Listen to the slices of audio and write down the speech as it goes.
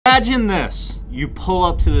Imagine this. You pull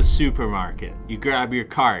up to the supermarket, you grab your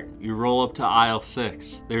cart, you roll up to aisle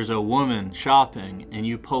 6. There's a woman shopping and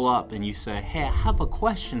you pull up and you say, "Hey, I have a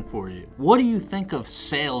question for you. What do you think of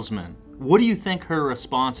salesmen?" What do you think her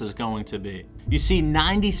response is going to be? You see,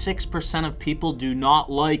 96% of people do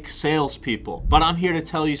not like salespeople, but I'm here to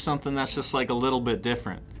tell you something that's just like a little bit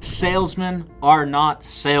different. Salesmen are not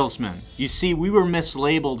salesmen. You see, we were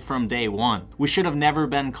mislabeled from day one. We should have never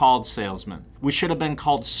been called salesmen. We should have been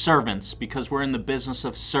called servants because we're in the business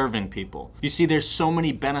of serving people. You see, there's so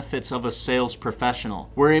many benefits of a sales professional.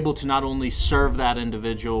 We're able to not only serve that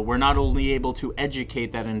individual, we're not only able to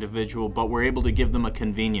educate that individual, but we're able to give them a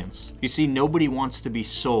convenience. You see, nobody wants to be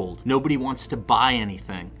sold. Nobody wants to buy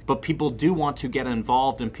anything, but people do want to get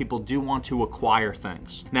involved and people do want to acquire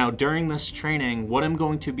things. Now, during this training, what I'm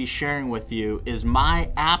going to be sharing with you is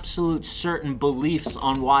my absolute certain beliefs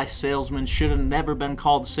on why salesmen should have never been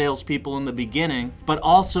called salespeople in the beginning, but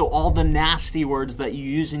also all the nasty words that you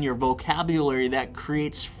use in your vocabulary that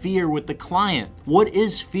creates fear with the client. What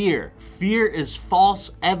is fear? Fear is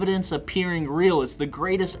false evidence appearing real. It's the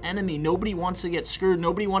greatest enemy. Nobody wants to get screwed.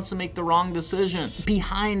 Nobody wants to make the wrong decision.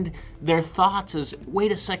 Behind their thoughts is,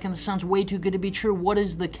 wait a second, this sounds way too good to be true. What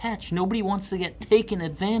is the catch? Nobody wants to get taken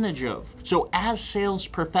advantage of. So as sales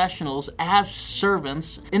professionals, as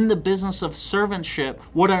servants in the business of servantship,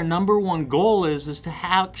 what our number one goal is to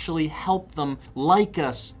actually help them like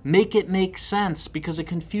us, make it make sense, because a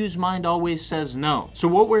confused mind always says no. So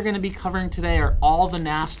what we're going to be covering today are all the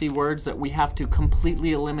nasty words that we have to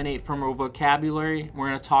completely eliminate from our vocabulary. We're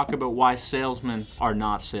going to talk about why salesmen are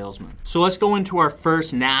not salesmen. So let's go into our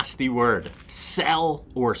first nasty word: sell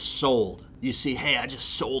or sold. You see, hey, I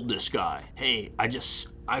just sold this guy. Hey, I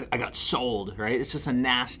got sold, right? It's just a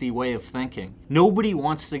nasty way of thinking. Nobody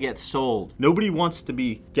wants to get sold. Nobody wants to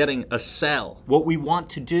be getting a sell. What we want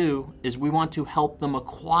to do is we want to help them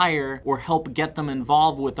acquire or help get them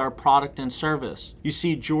involved with our product and service. You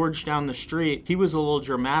see, George down the street, he was a little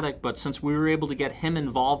dramatic, but since we were able to get him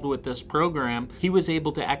involved with this program, he was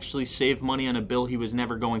able to actually save money on a bill he was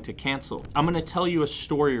never going to cancel. I'm going to tell you a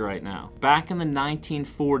story right now. Back in the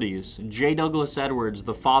 1940s, J. Douglas Edwards,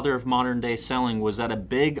 the father of modern day selling, was at a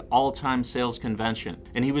big all-time sales convention,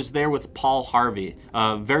 and he was there with Paul Harvey,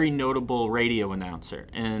 a very notable radio announcer,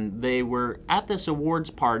 and they were at this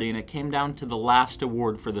awards party, and it came down to the last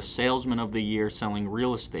award for the Salesman of the Year selling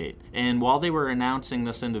real estate. And while they were announcing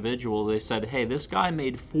this individual, they said, "Hey, this guy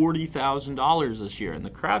made $40,000 this year," and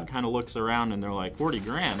the crowd kind of looks around and they're like, 40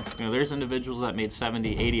 grand? You know, there's individuals that made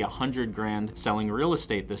 70, 80, 100 grand selling real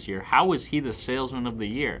estate this year. How is he the Salesman of the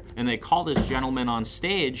Year? And they call this gentleman on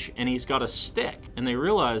stage, and he's got a stick, and they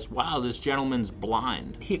realize, wow, this gentleman's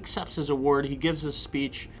blind. He accepts his award, he gives his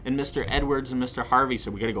speech, and Mr. Edwards and Mr. Harvey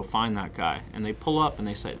said, "We gotta go find that guy." And they pull up and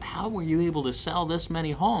they said, "How were you able to sell this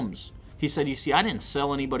many homes?" He said, "You see, I didn't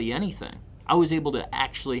sell anybody anything. I was able to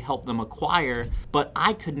actually help them acquire, but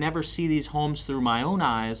I could never see these homes through my own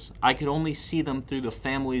eyes. I could only see them through the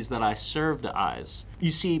families that I served eyes." You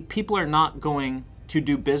see, people are not going to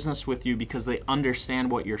do business with you because they understand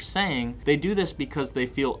what you're saying. They do this because they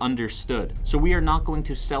feel understood. So we are not going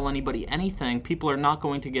to sell anybody anything. People are not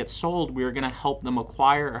going to get sold. We are going to help them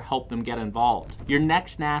acquire or help them get involved. Your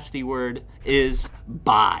next nasty word is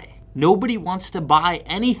buy. Nobody wants to buy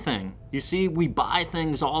anything. You see, we buy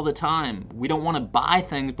things all the time. We don't want to buy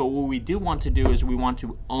things, but what we do want to do is we want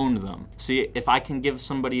to own them. See, if I can give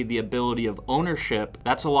somebody the ability of ownership,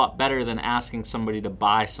 that's a lot better than asking somebody to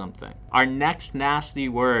buy something. Our next nasty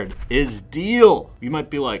word is deal. You might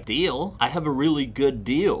be like, deal? I have a really good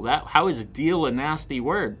deal. How is deal a nasty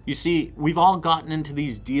word? You see, we've all gotten into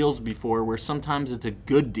these deals before where sometimes it's a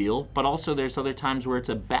good deal, but also there's other times where it's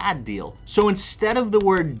a bad deal. So instead of the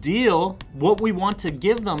word deal, what we want to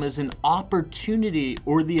give them is an opportunity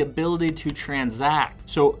or the ability to transact.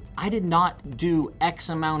 So I did not do X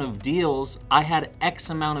amount of deals, I had X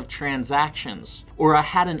amount of transactions, or I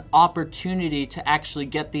had an opportunity to actually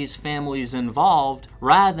get these families involved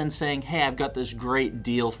rather than saying, "Hey, I've got this great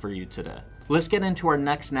deal for you today." Let's get into our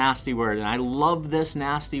next nasty word, and I love this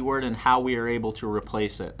nasty word and how we are able to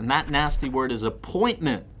replace it. And that nasty word is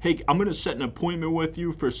appointment. Hey, I'm gonna set an appointment with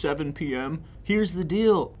you for 7 p.m. Here's the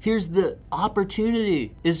deal. Here's the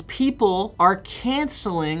opportunity, is people are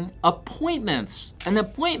canceling appointments. An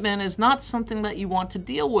appointment is not something that you want to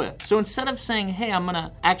deal with. So instead of saying, "Hey, I'm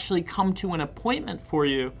gonna actually come to an appointment for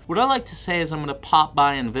you," what I like to say is, "I'm gonna pop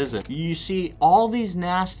by and visit." You see, all these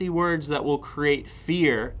nasty words that will create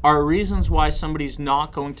fear are reasons why somebody's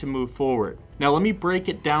not going to move forward. Now let me break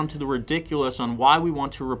it down to the ridiculous on why we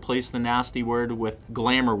want to replace the nasty word with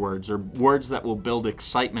glamour words, or words that will build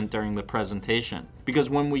excitement during the presentation. Because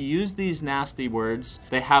when we use these nasty words,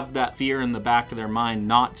 they have that fear in the back of their mind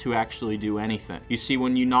not to actually do anything. You see,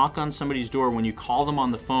 when you knock on somebody's door, when you call them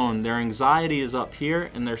on the phone, their anxiety is up here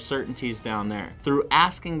and their certainty is down there. Through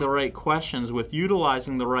asking the right questions with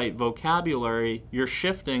utilizing the right vocabulary, you're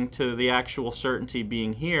shifting to the actual certainty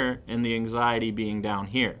being here and the anxiety being down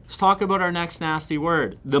here. Let's talk about our next nasty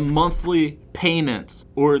word, the monthly payment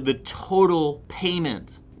or the total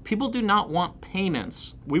payment. People do not want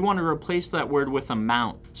payments. We want to replace that word with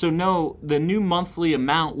amount. So no, the new monthly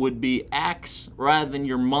amount would be X rather than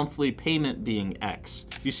your monthly payment being X.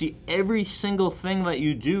 You see, every single thing that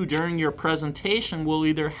you do during your presentation will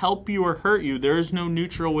either help you or hurt you. There is no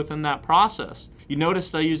neutral within that process. You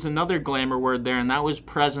noticed I used another glamour word there, and that was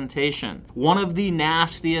presentation. One of the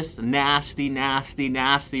nastiest, nasty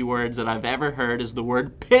words that I've ever heard is the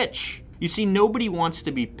word pitch. You see, nobody wants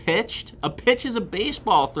to be pitched. A pitch is a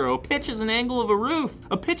baseball throw. A pitch is an angle of a roof.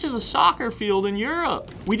 A pitch is a soccer field in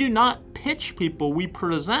Europe. We do not pitch people, we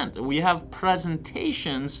present. We have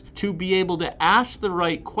presentations to be able to ask the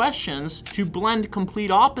right questions, to blend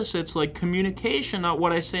complete opposites like communication, not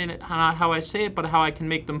what I say, not how I say it, but how I can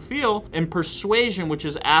make them feel, and persuasion, which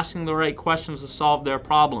is asking the right questions to solve their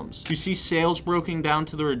problems. You see, sales broken down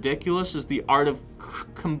to the ridiculous is the art of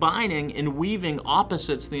combining and weaving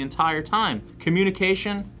opposites the entire time.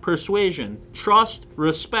 Communication, persuasion, trust,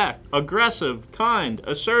 respect, aggressive, kind,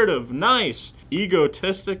 assertive, nice,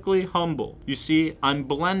 egotistically humble. You see, I'm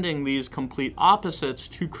blending these complete opposites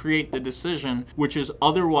to create the decision, which is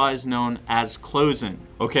otherwise known as closing.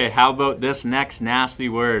 Okay, how about this next nasty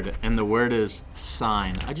word? And the word is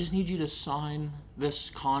sign. I just need you to sign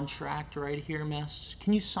this contract right here, miss.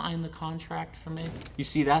 Can you sign the contract for me? You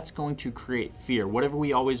see, that's going to create fear. What have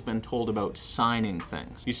we always been told about signing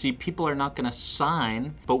things? You see, people are not gonna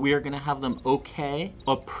sign, but we are gonna have them okay,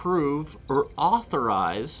 approve, or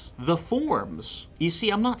authorize the forms. You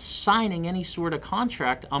see, I'm not signing any sort of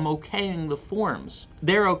contract, I'm okaying the forms.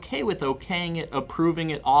 They're okay with okaying it,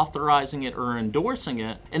 approving it, authorizing it, or endorsing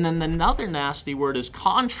it. And then another nasty word is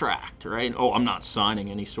contract, right? Oh, I'm not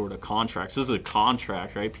signing any sort of contracts. This is a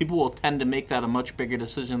contract, right? People will tend to make that a much bigger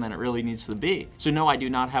decision than it really needs to be. So no, I do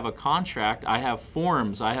not have a contract. I have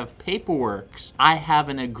forms, I have paperworks. I have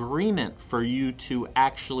an agreement for you to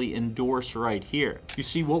actually endorse right here. You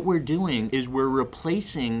see, what we're doing is we're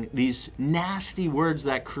replacing these nasty words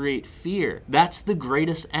that create fear. That's the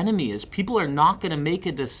greatest enemy, is people are not gonna make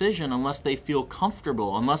a decision unless they feel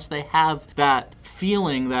comfortable, unless they have that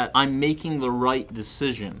feeling that I'm making the right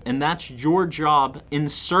decision. And that's your job in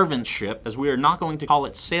servantship, as we are not going to call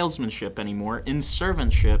it salesmanship anymore. In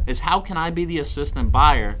servantship is how can I be the assistant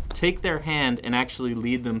buyer, take their hand and actually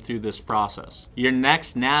lead them through this process. Your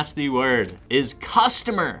next nasty word is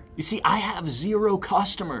customer. You see, I have 0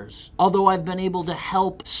 customers. Although I've been able to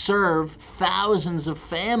help serve thousands of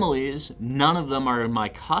families, none of them are my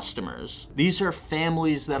customers. These are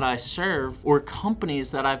families that I serve or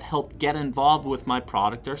companies that I've helped get involved with my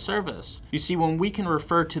product or service. You see, when we can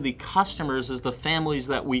refer to the customers as the families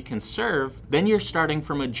that we can serve, then you're starting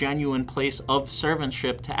from a genuine place of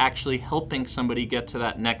servantship to actually helping somebody get to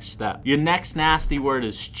that next step. Your next nasty word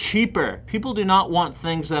is cheaper. People do not want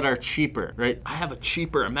things that are cheaper, right? I have a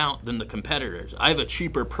cheaper amount than the competitors. I have a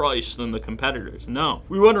cheaper price than the competitors. No.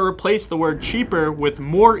 We want to replace the word cheaper with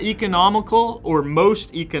more economical or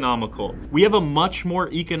most economical. We have a much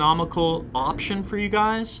more economical option for you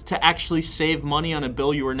guys to actually save money on a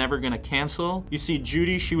bill you were never going to cancel. You see,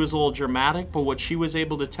 Judy, she was a little dramatic, but what she was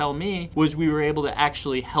able to tell me was we were able to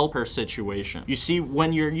actually help her situation. You see,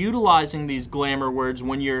 when you're utilizing these glamour words,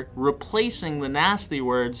 when you're replacing the nasty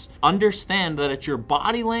words, understand that it's your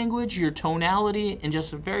body language, your tonality, and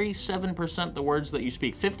just very 7% the words that you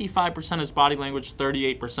speak. 55% is body language,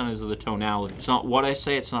 38% is the tonality. It's not what I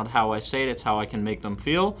say, it's not how I say it, it's how I can make them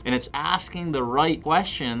feel, and it's asking the right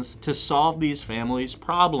questions to solve these families'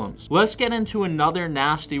 problems. Let's get into another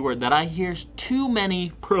nasty word that I hear too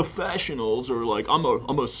many professionals are like, I'm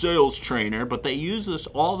a sales trainer, but they use this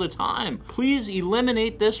all the time. Please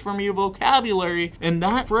eliminate this from your vocabulary. And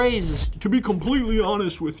that phrase is, to be completely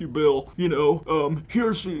honest with you, Bill,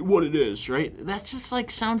 here's what it is, right? That just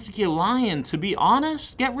like sounds like you're lying. To be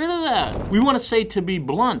honest, get rid of that. We want to say to be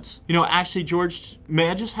blunt. Actually, George, may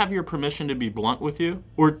I just have your permission to be blunt with you?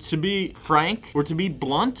 Or to be frank, or to be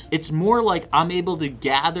blunt? It's more like I'm able to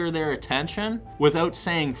gather their attention without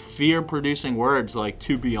saying fear-producing words like,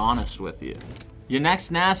 to be honest with you. Your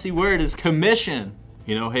next nasty word is commission.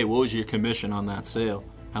 Hey, what was your commission on that sale?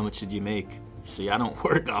 How much did you make? See, I don't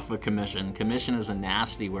work off of commission. Commission is a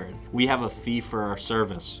nasty word. We have a fee for our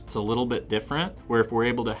service. It's a little bit different, where if we're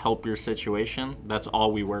able to help your situation, that's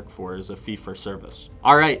all we work for is a fee for service.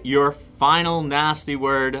 All right, your final nasty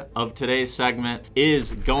word of today's segment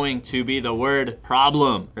is going to be the word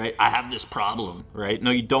problem, right? I have this problem, right?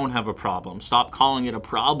 No, you don't have a problem. Stop calling it a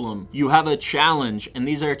problem. You have a challenge, and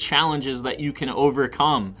these are challenges that you can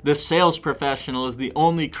overcome. The sales professional is the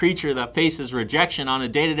only creature that faces rejection on a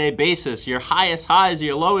day-to-day basis. Your highest highs,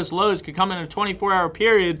 your lowest lows could come in a 24-hour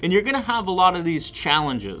period, and you're gonna have a lot of these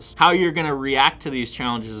challenges. How you're gonna react to these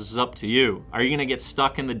challenges is up to you. Are you gonna get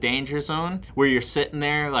stuck in the danger zone where you're sitting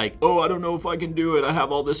there like, oh, I don't know if I can do it. I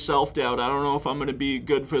have all this self-doubt. I don't know if I'm gonna be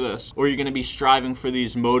good for this. Or you're gonna be striving for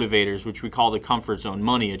these motivators, which we call the comfort zone: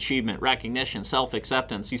 money, achievement, recognition,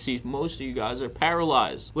 self-acceptance. You see, most of you guys are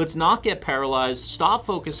paralyzed. Let's not get paralyzed. Stop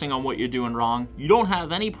focusing on what you're doing wrong. You don't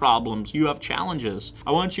have any problems. You have challenges.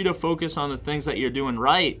 I want you to focus on the things that you're doing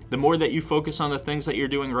right. The more that you focus on the things that you're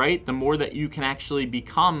doing right, the more that you can actually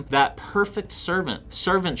become that perfect servant.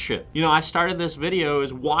 Servantship. You know, I started this video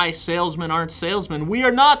as why salesmen aren't salesmen. We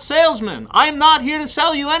are not salesmen. I'm not here to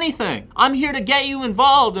sell you anything. I'm here to get you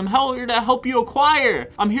involved. I'm here to help you acquire.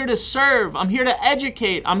 I'm here to serve. I'm here to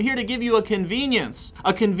educate. I'm here to give you a convenience.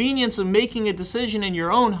 A convenience of making a decision in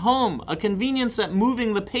your own home. A convenience at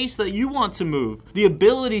moving the pace that you want to move. The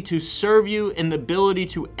ability to serve you and the ability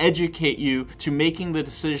to educate you to making the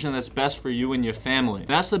decision that's best for you and your family.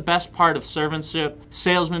 That's the best part of servantship.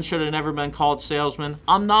 Salesmen should have never been called salesmen.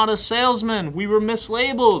 I'm not a salesman. We were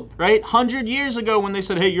mislabeled, right? 100 years ago when they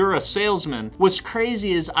said, hey, you're a salesman. What's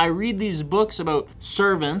crazy is I read these books about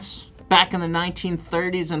servants back in the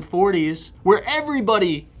 1930s and 40s where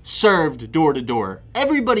everybody served door to door.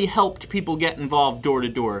 Everybody helped people get involved door to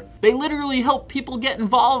door. They literally helped people get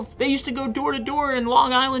involved. They used to go door to door in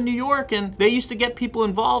Long Island, New York, and they used to get people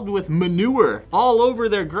involved with manure all over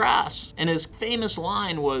their grass. And his famous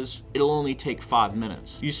line was, it'll only take 5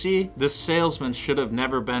 minutes. You see, the salesman should have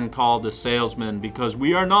never been called a salesman because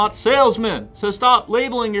we are not salesmen. So stop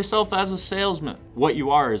labeling yourself as a salesman. What you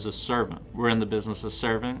are is a servant. We're in the business of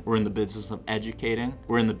serving. We're in the business of educating.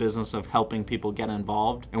 We're in the business of helping people get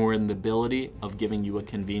involved. And we're in the ability of giving you a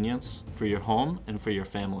convenience for your home and for your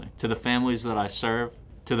family. To the families that I serve,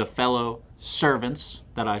 to the fellow servants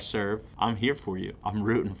that I serve, I'm here for you. I'm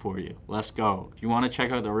rooting for you. Let's go. If you want to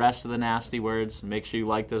check out the rest of the nasty words, make sure you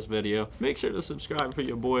like this video. Make sure to subscribe for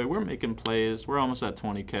your boy. We're making plays. We're almost at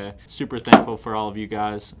 20K. Super thankful for all of you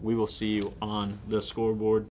guys. We will see you on the scoreboard.